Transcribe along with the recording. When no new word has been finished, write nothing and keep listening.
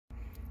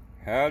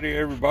Howdy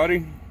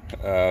everybody,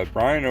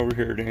 Brian over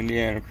here at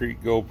Indiana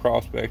Creek Gold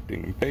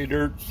Prospecting and Pay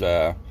Dirts.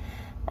 I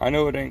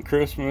know it ain't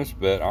Christmas,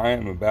 but I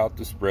am about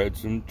to spread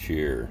some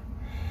cheer.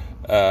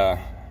 I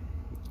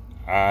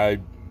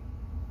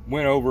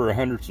went over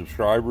 100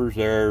 subscribers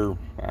there,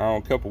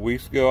 a couple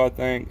weeks ago, I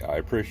think. I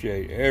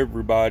appreciate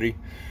everybody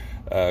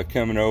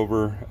coming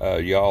over.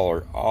 Y'all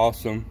are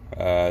awesome.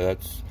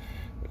 That's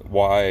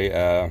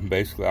why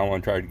basically I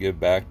want to try to give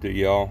back to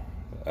y'all.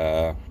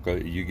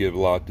 Because you give a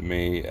lot to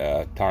me.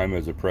 Time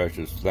is a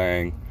precious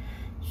thing,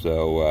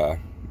 so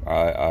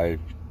I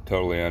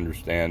totally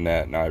understand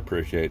that, and I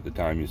appreciate the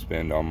time you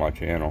spend on my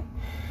channel.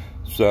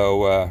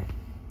 So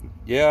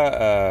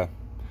yeah,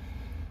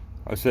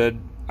 I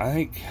said I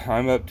think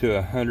I'm up to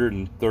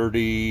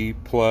 130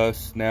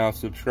 plus now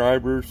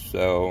subscribers,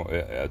 so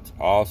it's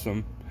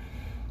awesome.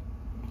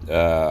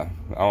 I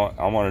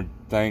want to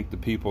thank the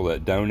people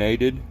that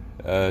donated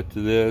to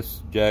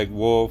this: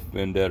 GAW,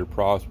 Vendetta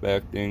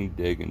Prospecting,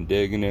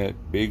 Digging It,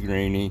 Big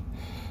Greenie,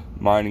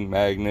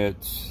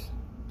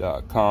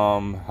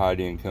 MiningMagnets.com,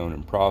 Heidi and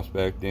Conan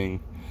Prospecting,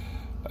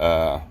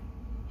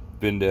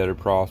 Vendetta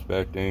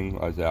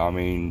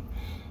Prospecting,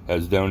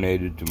 has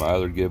donated to my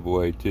other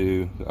giveaway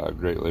too. I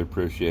greatly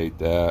appreciate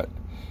that.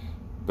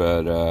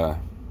 But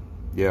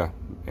yeah,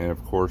 and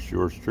of course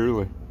yours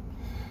truly.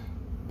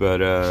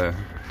 But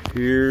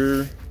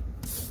here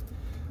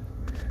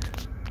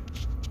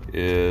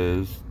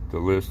is the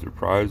list of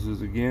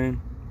prizes again.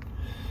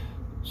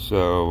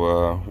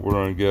 So we're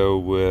going to go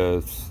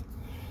with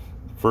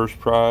first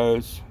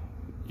prize.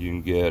 You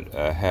can get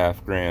a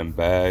half-gram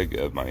bag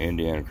of my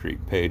Indiana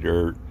Creek Pay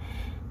Dirt,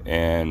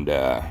 and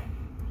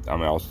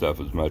I'll stuff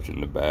as much in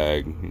the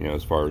bag,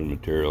 as far as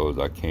material as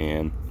I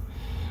can.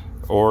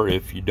 Or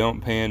if you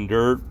don't pan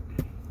dirt,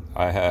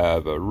 I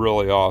have a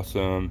really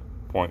awesome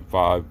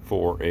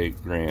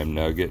 0.548 gram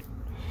nugget.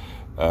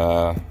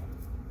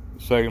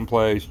 Second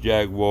place,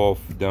 GAW,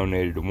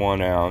 donated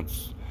 1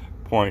 ounce,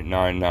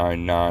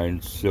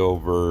 0.999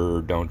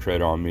 silver, don't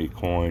tread on me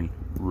coin.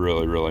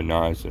 Really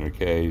nice in a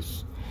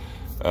case.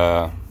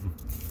 My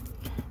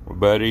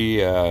buddy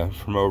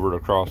from over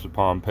at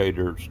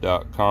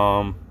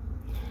acrossthepondpaydirts.com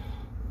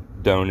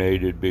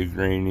donated Big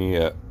Greenie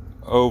at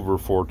over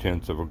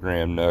 0.4 of a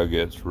gram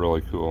nuggets.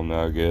 Really cool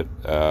nugget.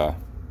 My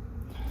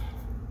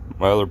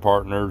other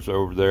partners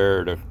over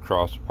there at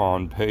Across the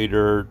Pond Pay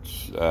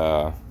Dirts,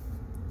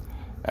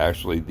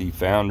 actually the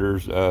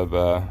founders of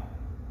the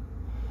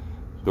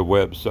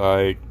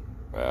website,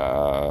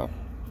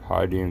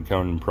 Heidi and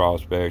Conan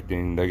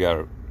Prospecting, they got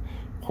a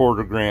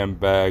 1/4 gram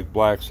bag,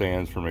 black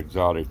sands from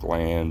exotic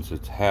lands.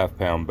 It's a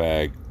half-pound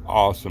bag,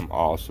 awesome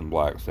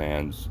black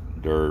sands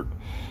dirt.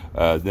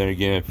 Then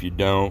again, if you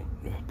don't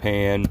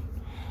pan,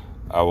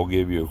 I will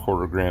give you a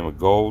 1/4 gram of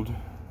gold.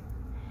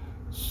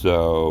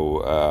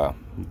 So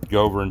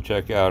go over and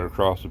check out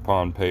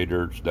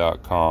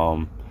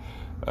acrossthepondpaydirts.com.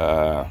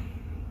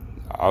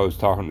 I was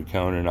talking to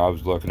Conan, I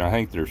was looking, I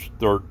think there's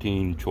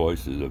 13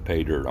 choices of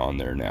pay dirt on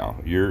there now.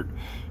 You're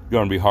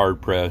going to be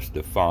hard pressed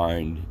to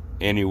find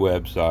any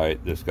website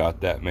that's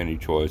got that many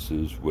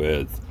choices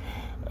with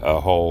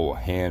a whole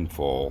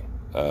handful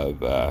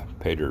of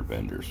pay dirt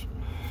vendors.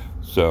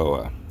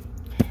 So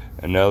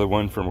another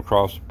one from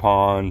across the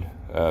pond,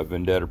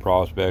 Vendetta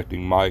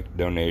Prospecting, Mike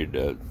donated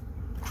a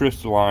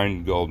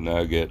crystalline gold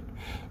nugget.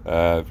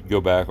 If you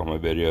go back on my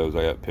videos,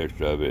 I got a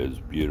picture of it. It's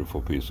a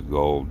beautiful piece of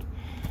gold.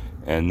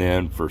 And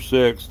then for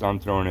sixth, I'm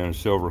throwing in a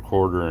silver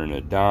quarter and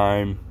a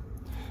dime.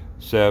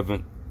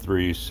 Seventh,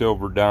 3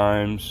 silver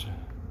dimes.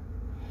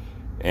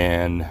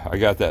 And I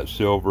got that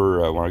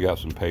silver when I got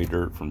some pay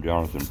dirt from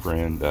Jonathan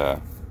Friend.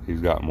 He's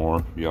got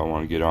more. If y'all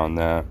want to get on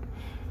that,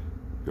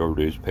 go over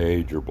to his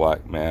page or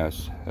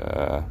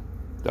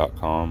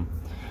blackmass.com.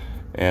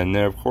 And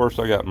then of course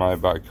I got my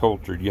by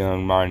Cultured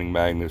Young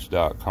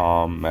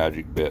MiningMagnets.com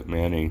Magic Bit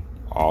Mini.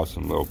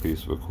 Awesome little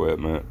piece of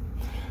equipment.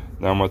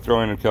 Now I'm going to throw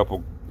in a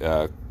couple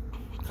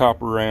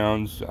copper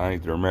rounds. I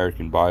think they're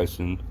American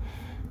Bison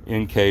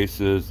in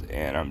cases,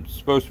 and I'm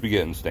supposed to be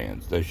getting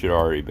stands. They should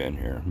already been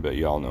here, but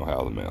y'all know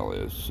how the mail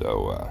is.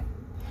 So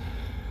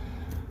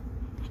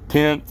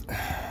 10th,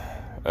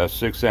 a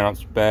 6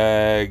 ounce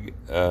bag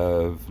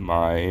of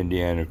my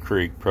Indiana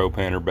Creek Pro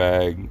Panner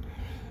bag.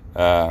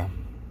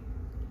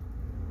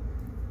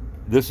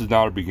 This is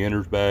not a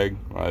beginner's bag.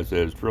 Like I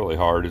said, it's really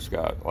hard. It's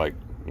got like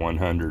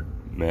 100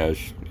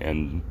 mesh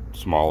and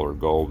smaller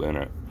gold in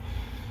it.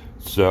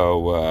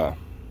 So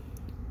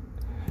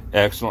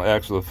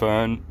excellent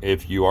fun.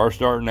 If you are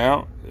starting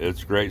out,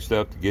 it's great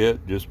stuff to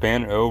get. Just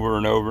pan it over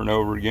and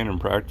over again and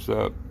practice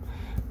up.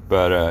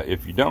 But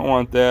if you don't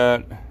want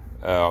that,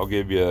 I'll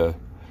give you a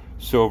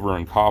silver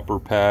and copper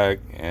pack,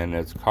 and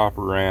it's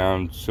copper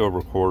round,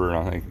 silver quarter,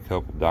 and I think a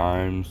couple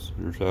dimes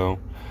or so.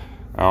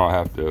 I'll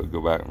have to go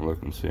back and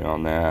look and see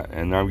on that.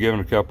 And I'm giving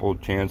a couple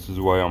chances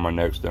away on my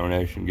next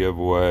donation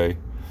giveaway,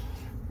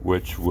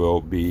 which will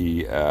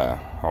be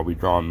I'll be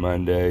drawing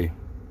Monday.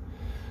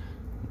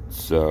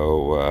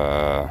 So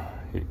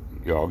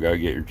y'all gotta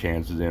get your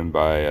chances in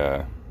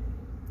by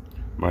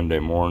Monday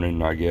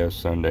morning, I guess,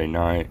 Sunday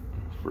night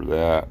for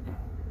that.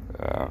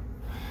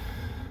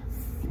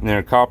 Then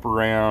a copper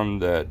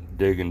round that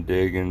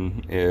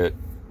digging it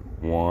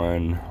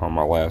won on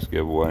my last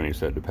giveaway, and he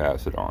said to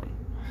pass it on.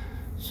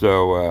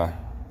 So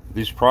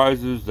these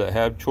prizes that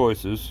have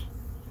choices,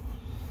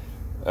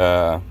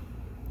 I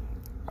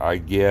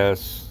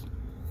guess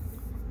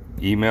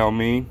email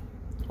me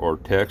or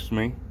text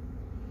me,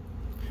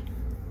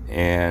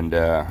 and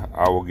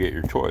I will get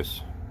your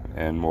choice,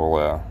 and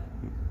we'll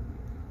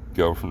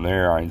go from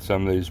there. I mean,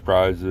 some of these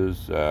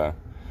prizes,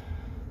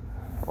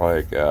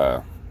 like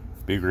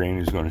Big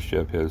Greeny's going to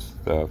ship his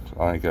stuff.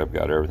 I think I've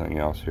got everything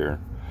else here.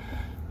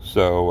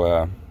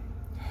 So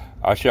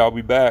I shall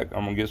be back.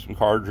 I'm going to get some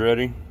cards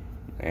ready,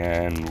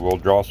 and we'll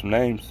draw some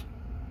names.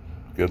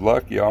 Good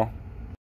luck, y'all.